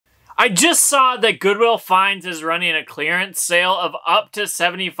I just saw that Goodwill Finds is running a clearance sale of up to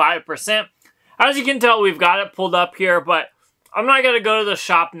 75%. As you can tell, we've got it pulled up here, but I'm not going to go to the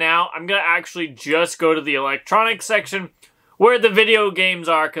shop now. I'm going to actually just go to the electronics section where the video games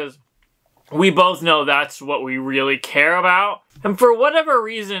are, because we both know that's what we really care about. And for whatever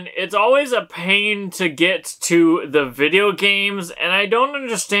reason, it's always a pain to get to the video games, and I don't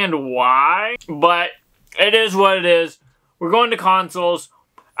understand why, but it is what it is. We're going to consoles.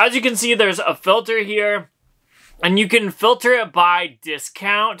 As you can see, there's a filter here, and you can filter it by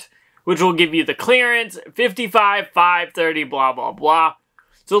discount, which will give you the clearance, 55, 5, 30, blah, blah, blah.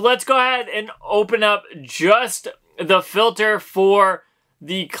 So let's go ahead and open up just the filter for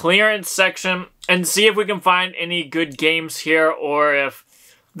the clearance section and see if we can find any good games here or if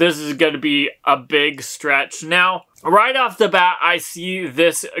this is going to be a big stretch. Now, right off the bat, I see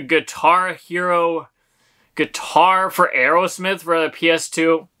this Guitar Hero guitar for Aerosmith for the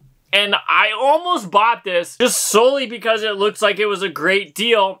PS2. And I almost bought this just solely because it looks like it was a great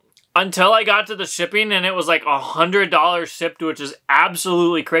deal until I got to the shipping and it was like $100 shipped, which is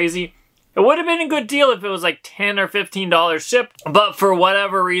absolutely crazy. It would have been a good deal if it was like $10 or $15 shipped, but for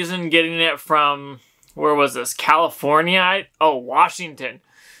whatever reason, getting it from, where was this, California? Washington.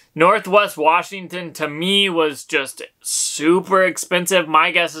 Northwest Washington, to me, was just super expensive.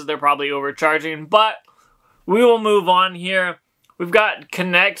 My guess is they're probably overcharging, but we will move on here. We've got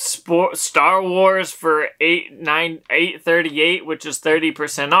Connect Star Wars for $838, which is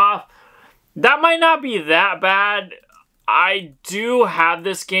 30% off. That might not be that bad. I do have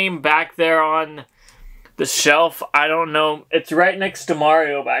this game back there on the shelf. I don't know. It's right next to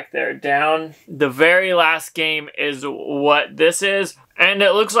Mario back there. Down. The very last game is what this is. And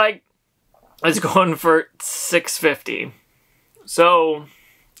it looks like it's going for $650. So,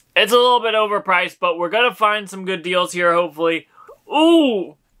 it's a little bit overpriced, but we're going to find some good deals here, hopefully.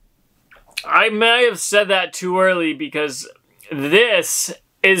 Ooh! I may have said that too early because this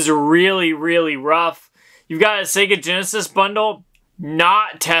is really, really rough. You've got a Sega Genesis bundle,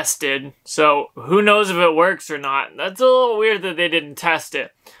 not tested, so who knows if it works or not. That's a little weird that they didn't test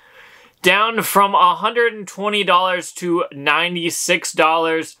it. Down from $120 to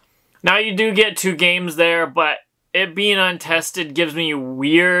 $96. Now you do get 2 games there, but it being untested gives me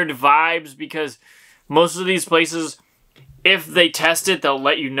weird vibes because most of these places, if they test it, they'll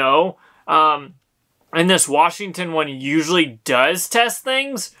let you know. And this Washington one usually does test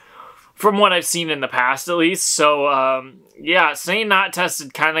things, from what I've seen in the past, at least. So, yeah, saying not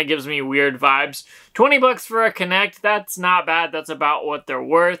tested kind of gives me weird vibes. 20 bucks for a Connect, that's not bad. That's about what they're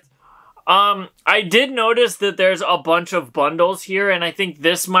worth. I did notice that there's a bunch of bundles here, and I think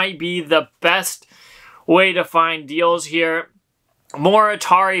this might be the best way to find deals here. More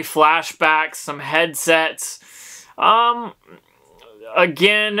Atari flashbacks, some headsets.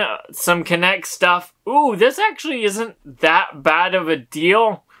 Again, some Connect stuff. Ooh, this actually isn't that bad of a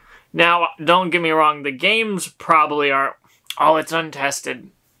deal. Now, don't get me wrong, the games probably aren't... Oh, it's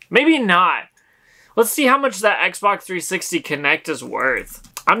untested. Maybe not. Let's see how much that Xbox 360 Connect is worth.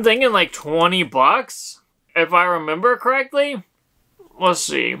 I'm thinking like 20 bucks, if I remember correctly. Let's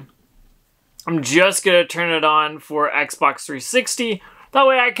see. I'm just going to turn it on for Xbox 360. That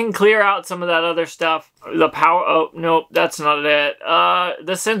way I can clear out some of that other stuff. The power... Oh, nope, that's not it.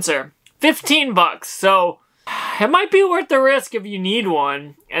 The sensor. 15 bucks, so... It might be worth the risk if you need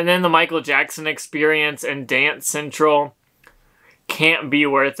one. And then the Michael Jackson Experience and Dance Central can't be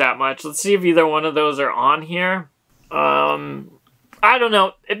worth that much. Let's see if either one of those are on here. I don't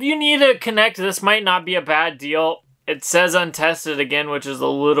know. If you need a Connect, this might not be a bad deal. It says untested again, which is a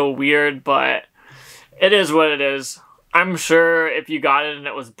little weird, but it is what it is. I'm sure if you got it and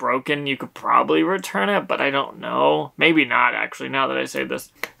it was broken, you could probably return it, but I don't know. Maybe not, actually, now that I say this.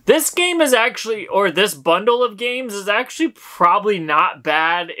 This game is actually, or this bundle of games is actually probably not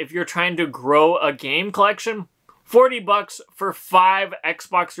bad if you're trying to grow a game collection. 40 bucks for 5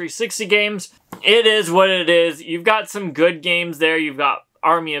 Xbox 360 games. It is what it is. You've got some good games there. You've got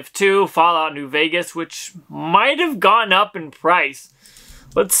Army of Two, Fallout New Vegas, which might have gone up in price.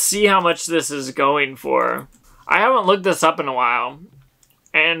 Let's see how much this is going for. I haven't looked this up in a while.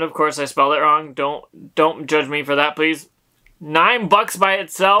 And of course I spelled it wrong. Don't judge me for that, please. 9 bucks by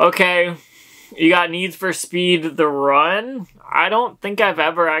itself. Okay. You got Need for Speed The Run. I don't think I've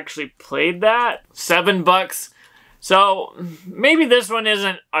ever actually played that. 7 bucks. So maybe this one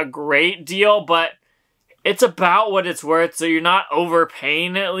isn't a great deal, but it's about what it's worth, so you're not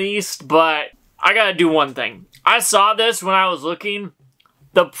overpaying at least. But I gotta do one thing. I saw this when I was looking.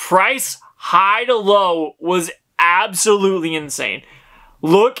 The price high to low was absolutely insane.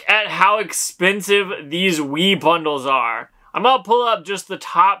 Look at how expensive these Wii bundles are. I'm gonna pull up just the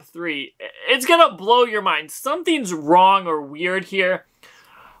top 3. It's gonna blow your mind. Something's wrong or weird here.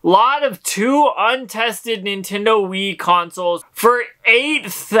 Lot of 2 untested Nintendo Wii consoles for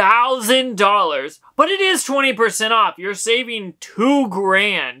 $8,000. But it is 20% off. You're saving $2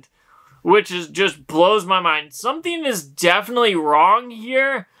 grand, which is just blows my mind. Something is definitely wrong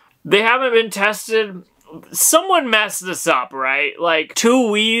here. They haven't been tested. Someone messed this up, right? Like 2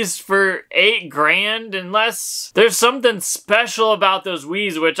 Wiis for $8 grand, unless there's something special about those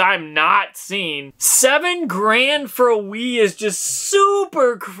Wiis, which I'm not seeing. $7 grand for a Wii is just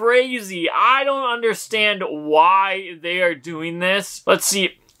super crazy. I don't understand why they are doing this. Let's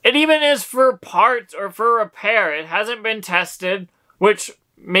see. It even is for parts or for repair. It hasn't been tested, which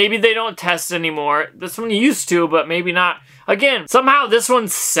maybe they don't test anymore. This one used to, but maybe not. Again, somehow this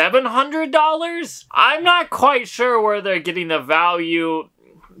one's $700? I'm not quite sure where they're getting the value.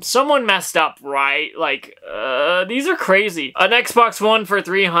 Someone messed up, right? Like, these are crazy. An Xbox One for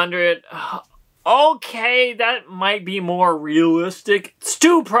 $300. Okay, that might be more realistic. It's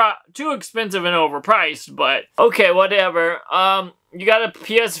too expensive and overpriced, but okay, whatever. You got a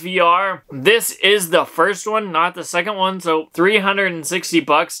PSVR. This is the first one, not the second one, so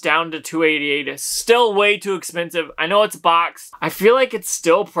 $360 down to $288 is still way too expensive. I know it's boxed. I feel like it's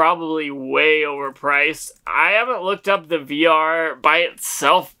still probably way overpriced. I haven't looked up the VR by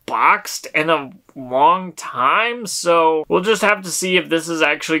itself boxed in a long time, so we'll just have to see if this is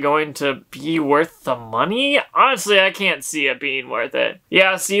actually going to be worth the money. Honestly, I can't see it being worth it.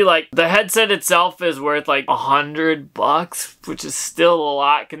 Yeah, see, like, the headset itself is worth like $100, which is still a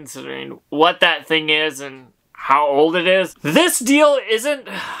lot considering what that thing is and how old it is. This deal isn't...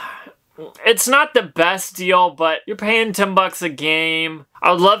 It's not the best deal, but you're paying $10 a game.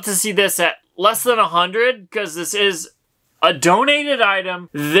 I would love to see this at less than 100 because this is a donated item.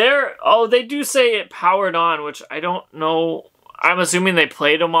 They do say it powered on, which I don't know. I'm assuming they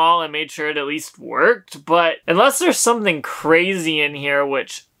played them all and made sure it at least worked, but unless there's something crazy in here,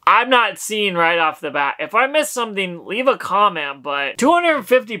 which I'm not seeing right off the bat. If I missed something, leave a comment, but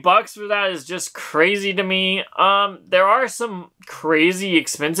 $250 for that is just crazy to me. There are some crazy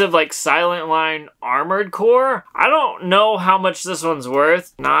expensive, like Silent Line Armored Core. I don't know how much this one's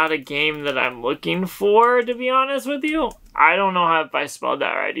worth. Not a game that I'm looking for, to be honest with you. I don't know if I spelled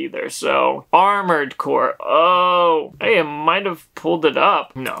that right either, so... Armored Core. Oh, hey, I might have pulled it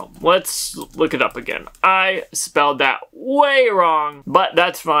up. No, let's look it up again. I spelled that way wrong, but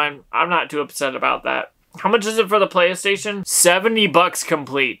that's fine. I'm not too upset about that. How much is it for the PlayStation? $70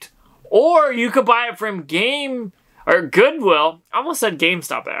 complete. Or you could buy it from Goodwill. I almost said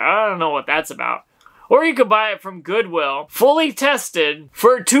GameStop there. I don't know what that's about. Or you could buy it from Goodwill, fully tested,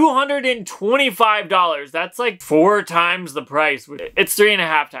 for $225. That's like 4 times the price. It's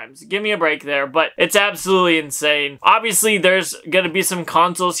 3.5 times. Give me a break there, but it's absolutely insane. Obviously, there's gonna be some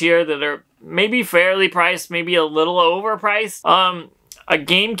consoles here that are maybe fairly priced, maybe a little overpriced. A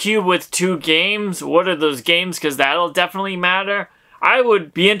GameCube with 2 games. What are those games? Because that'll definitely matter. I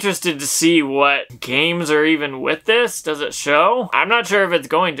would be interested to see what games are even with this. Does it show? I'm not sure if it's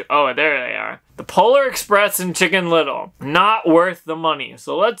going to. Oh, there they are. The Polar Express and Chicken Little. Not worth the money.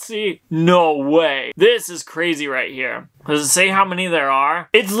 So let's see. No way. This is crazy right here. Does it say how many there are?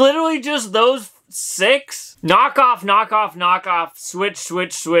 It's literally just those 6. Knockoff, knockoff, knockoff. Switch,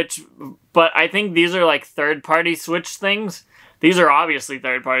 switch, switch. But I think these are like third-party Switch things. These are obviously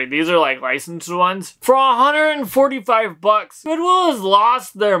third-party. These are like licensed ones. For $145, Goodwill has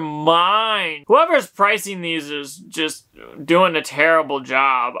lost their mind. Whoever's pricing these is just doing a terrible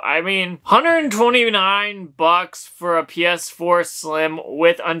job. I mean, $129 for a PS4 Slim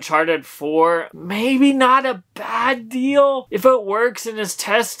with Uncharted 4. Maybe not a bad deal if it works and is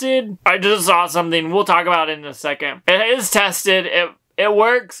tested. I just saw something. We'll talk about it in a second. It is tested. It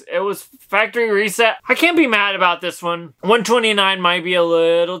works. It was factory reset. I can't be mad about this one. $129 might be a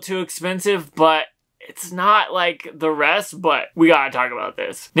little too expensive, but it's not like the rest, but we gotta talk about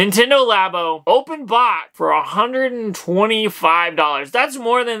this. Nintendo Labo, open box for $125. That's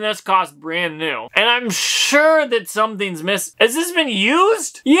more than this cost brand new. And I'm sure that something's missing. Has this been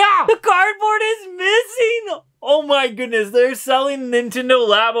used? Yeah, the cardboard is missing. Oh my goodness, they're selling Nintendo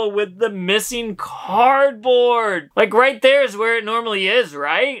Labo with the missing cardboard. Like right there is where it normally is,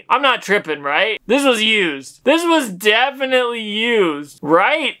 right? I'm not tripping, right? This was used. This was definitely used,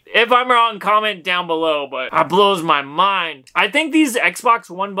 right? If I'm wrong, comment down below, but that blows my mind. I think these Xbox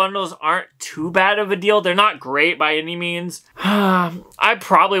One bundles aren't too bad of a deal. They're not great by any means. I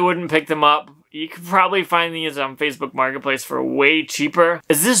probably wouldn't pick them up You could probably find these on Facebook Marketplace for way cheaper.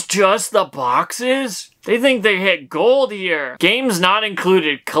 Is this just the boxes? They think they hit gold here. Games not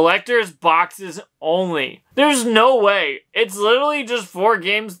included. Collector's boxes only. There's no way. It's literally just 4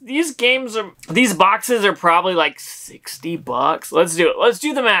 games. These boxes are probably like 60 bucks. Let's do it. Let's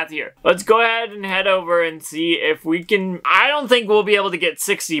do the math here. Let's go ahead and head over and see if we can. I don't think we'll be able to get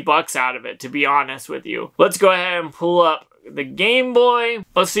 60 bucks out of it, to be honest with you. Let's go ahead and pull up the Game Boy.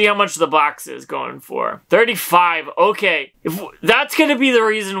 Let's see how much the box is going for. 35. Okay. That's going to be the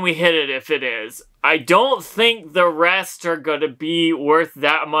reason we hit it if it is. I don't think the rest are going to be worth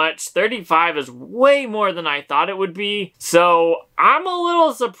that much. 35 is way more than I thought it would be. So I'm a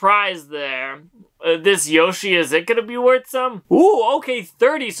little surprised there. This Yoshi, is it going to be worth some? Ooh, okay,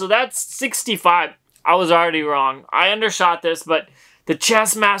 30. So that's 65. I was already wrong. I undershot this, but the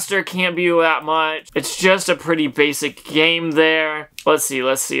Chess Master can't be that much. It's just a pretty basic game there. Let's see.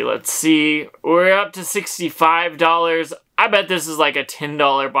 We're up to $65. I bet this is like a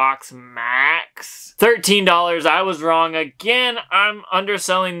 $10 box max. $13. I was wrong. Again, I'm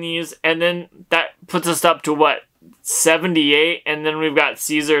underselling these. And then that puts us up to what? 78. And then we've got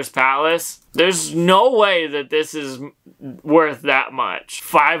Caesar's Palace. There's no way that this is worth that much.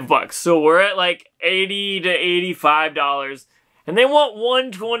 $5. So we're at like $80 to $85. And they want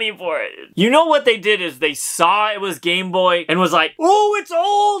 $120 for it. You know what they did is they saw it was Game Boy and was like, oh, it's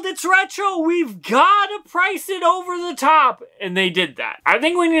old, it's retro, we've got to price it over the top. And they did that. I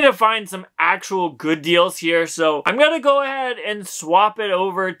think we need to find some actual good deals here. So I'm going to go ahead and swap it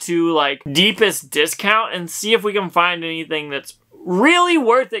over to like deepest discount and see if we can find anything that's really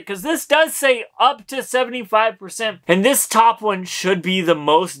worth it, because this does say up to 75%, and this top one should be the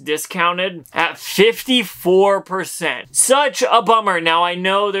most discounted at 54%. Such a bummer. Now I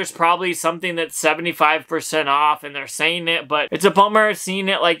know there's probably something that's 75% off and they're saying it, but it's a bummer seeing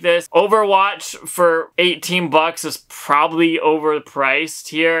it like this. Overwatch for 18 bucks is probably overpriced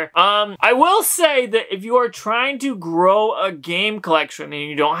here. I will say that if you are trying to grow a game collection and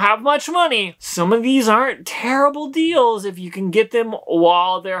you don't have much money, some of these aren't terrible deals if you can get them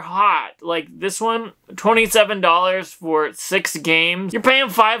while they're hot. Like this one, $27 for 6 games. You're paying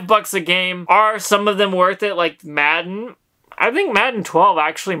 $5 a game. Are some of them worth it? Like Madden? I think Madden 12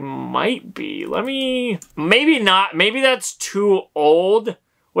 actually might be. Maybe not. Maybe that's too old.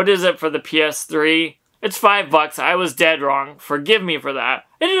 What is it for the PS3? It's $5. I was dead wrong. Forgive me for that.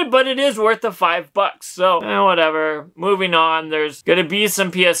 But it is worth the $5. So, whatever. Moving on. There's gonna be some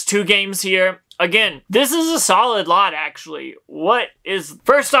PS2 games here. Again, this is a solid lot, actually.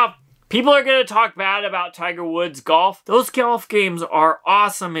 First off, people are going to talk bad about Tiger Woods golf. Those golf games are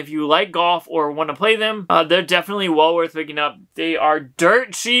awesome if you like golf or want to play them. They're definitely well worth picking up. They are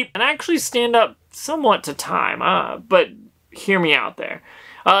dirt cheap and actually stand up somewhat to time. But hear me out there.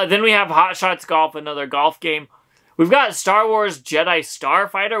 Then we have Hot Shots Golf, another golf game. We've got Star Wars Jedi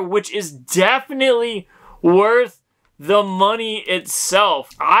Starfighter, which is definitely worth the money itself.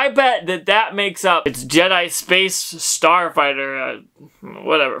 I bet that makes up. It's Jedi Space Starfighter.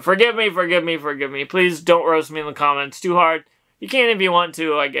 Whatever. Forgive me. Please don't roast me in the comments too hard. You can if you want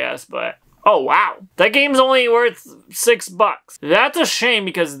to, I guess, but oh wow. That game's only worth $6. That's a shame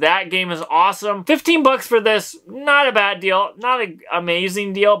because that game is awesome. $15 for this, not a bad deal. Not an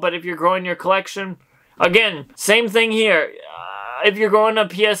amazing deal, but if you're growing your collection, again, same thing here. If you're going to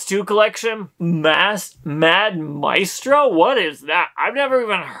PS2 collection, Mad Maestro? What is that? I've never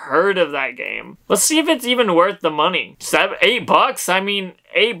even heard of that game. Let's see if it's even worth the money. $8? I mean,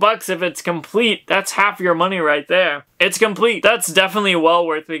 $8 if it's complete. That's half your money right there. It's complete. That's definitely well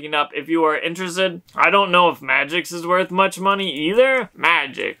worth picking up if you are interested. I don't know if Magix is worth much money either.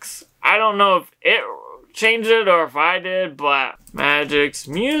 Magix. I don't know if it changed it or if I did, but Magix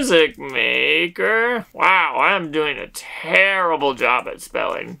Music Maker. Wow, I'm doing a terrible job at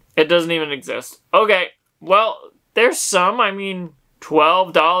spelling. It doesn't even exist. Okay, well, there's some. I mean,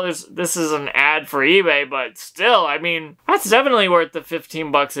 $12. This is an ad for eBay, but still, I mean, that's definitely worth the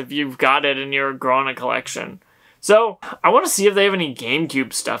 $15 if you've got it and you're growing a collection. So, I want to see if they have any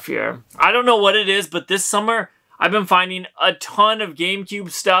GameCube stuff here. I don't know what it is, but this summer, I've been finding a ton of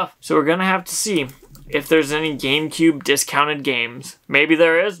GameCube stuff, so we're gonna have to see if there's any GameCube discounted games. Maybe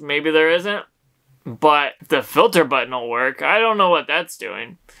there is, maybe there isn't. But if the filter button will work, I don't know what that's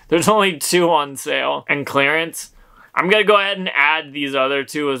doing. There's only 2 on sale and clearance. I'm going to go ahead and add these other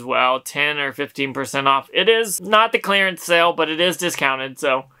 2 as well. 10 or 15% off. It is not the clearance sale, but it is discounted,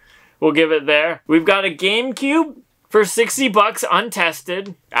 so we'll give it there. We've got a GameCube for 60 bucks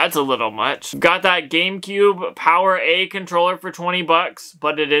untested. That's a little much. Got that GameCube Power A controller for 20 bucks,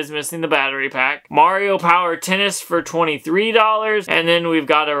 but it is missing the battery pack. Mario Power Tennis for $23. And then we've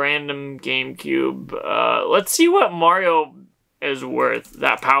got a random GameCube. Let's see what Mario is worth.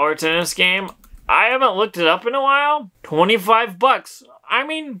 That Power Tennis game. I haven't looked it up in a while. 25 bucks. I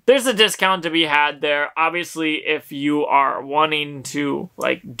mean, there's a discount to be had there. Obviously, if you are wanting to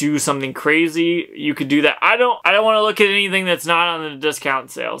like do something crazy, you could do that. I don't want to look at anything that's not on the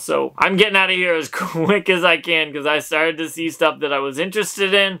discount sale. So I'm getting out of here as quick as I can because I started to see stuff that I was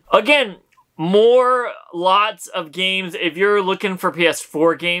interested in. Again, lots of games. If you're looking for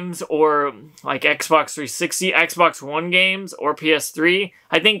PS4 games or like Xbox 360, Xbox One games, or PS3,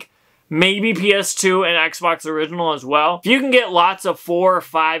 I think maybe PS2 and Xbox Original as well. If you can get lots of 4 or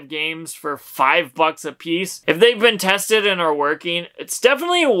 5 games for $5 a piece, if they've been tested and are working, it's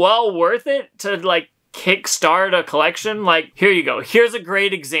definitely well worth it to like kickstart a collection. Like, here you go. Here's a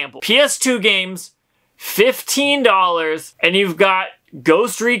great example. PS2 games, $15, and you've got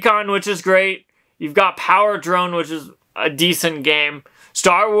Ghost Recon, which is great. You've got Power Drone, which is a decent game.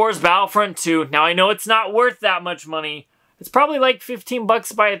 Star Wars Battlefront 2. Now, I know it's not worth that much money. It's probably like 15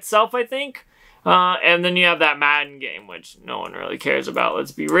 bucks by itself, I think. And then you have that Madden game, which no one really cares about.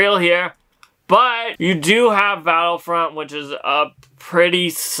 Let's be real here. But you do have Battlefront, which is a pretty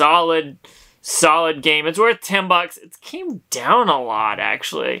solid game. It's worth 10 bucks. It came down a lot,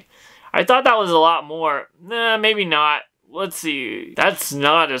 actually. I thought that was a lot more. Nah, maybe not. Let's see. That's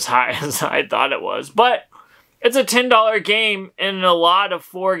not as high as I thought it was. But it's a $10 game and a lot of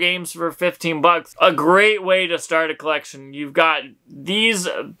 4 games for 15 bucks. A great way to start a collection. You've got these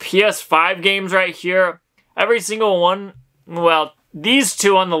PS5 games right here. Every single one, well, these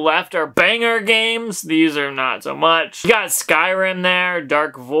 2 on the left are banger games. These are not so much. You got Skyrim there,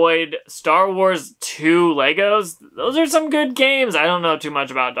 Dark Void, Star Wars 2 Legos. Those are some good games. I don't know too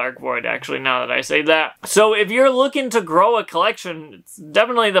much about Dark Void, actually, now that I say that. So if you're looking to grow a collection, it's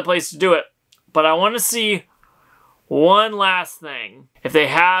definitely the place to do it. But I want to see one last thing. If they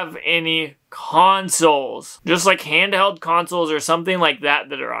have any consoles, just like handheld consoles or something like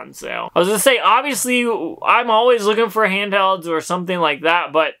that are on sale. I was gonna say, obviously, I'm always looking for handhelds or something like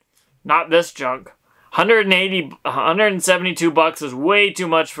that, but not this junk. 172 bucks is way too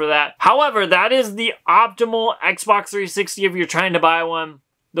much for that. However, that is the optimal Xbox 360 if you're trying to buy one.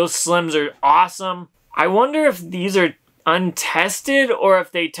 Those Slims are awesome. I wonder if these are untested or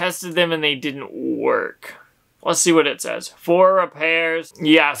if they tested them and they didn't work. Let's see what it says. 4 repairs.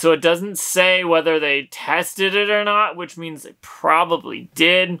 Yeah, so it doesn't say whether they tested it or not, which means they probably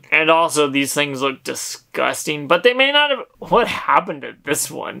did. And also, these things look disgusting, but they may not have... What happened to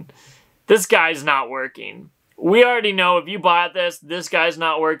this one? This guy's not working. We already know if you bought this guy's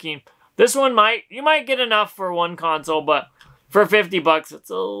not working. This one you might get enough for one console, but for 50 bucks, it's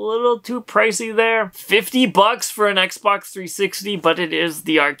a little too pricey there. 50 bucks for an Xbox 360, but it is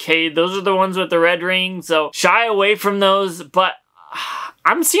the arcade. Those are the ones with the red ring, so shy away from those, but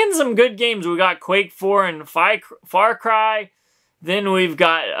I'm seeing some good games. We got Quake 4 and Far Cry. Then we've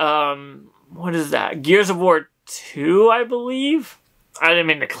got, what is that? Gears of War 2, I believe? I didn't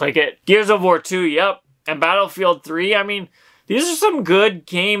mean to click it. Gears of War 2, yep. And Battlefield 3. I mean, these are some good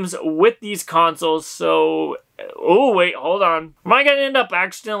games with these consoles, so... Oh, wait, hold on. Am I going to end up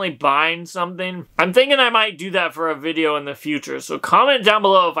accidentally buying something? I'm thinking I might do that for a video in the future, so comment down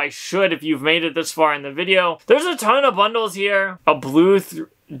below if I should, if you've made it this far in the video. There's a ton of bundles here. A blue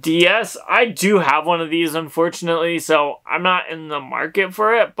DS. I do have one of these, unfortunately, so I'm not in the market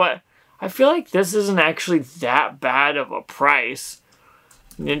for it, but I feel like this isn't actually that bad of a price.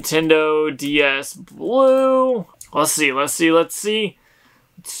 Nintendo DS Blue. Let's see. Let's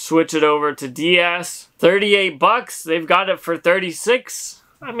switch it over to DS. 38 bucks. They've got it for 36.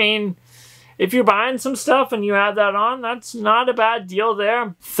 I mean, if you're buying some stuff and you have that on, that's not a bad deal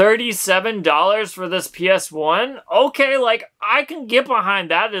there. $37 for this PS1. Okay, like, I can get behind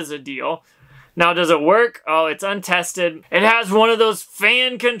that as a deal. Now, does it work? Oh, it's untested. It has one of those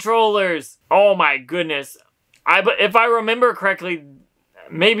fan controllers. Oh my goodness. If I remember correctly,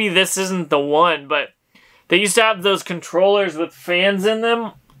 maybe this isn't the one, but they used to have those controllers with fans in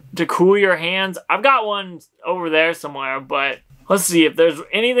them to cool your hands. I've got one over there somewhere, but let's see if there's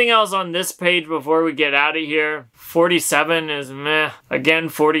anything else on this page before we get out of here. 47 is meh. Again,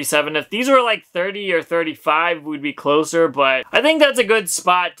 47. If these were like 30 or 35, we'd be closer, but I think that's a good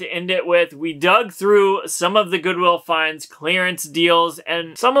spot to end it with. We dug through some of the Goodwill finds, clearance deals,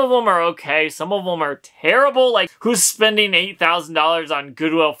 and some of them are okay. Some of them are terrible. Like, who's spending $8,000 on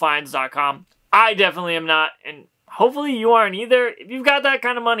GoodwillFinds.com? I definitely am not, and hopefully you aren't either. If you've got that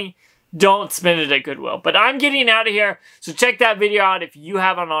kind of money, don't spend it at Goodwill. But I'm getting out of here, so check that video out if you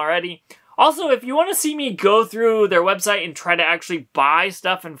haven't already. Also, if you want to see me go through their website and try to actually buy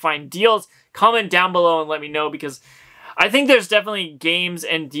stuff and find deals, comment down below and let me know, because I think there's definitely games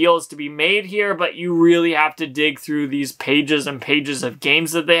and deals to be made here, but you really have to dig through these pages and pages of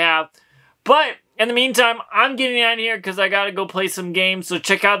games that they have. But in the meantime, I'm getting out of here because I gotta go play some games, so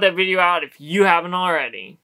check out that video out if you haven't already.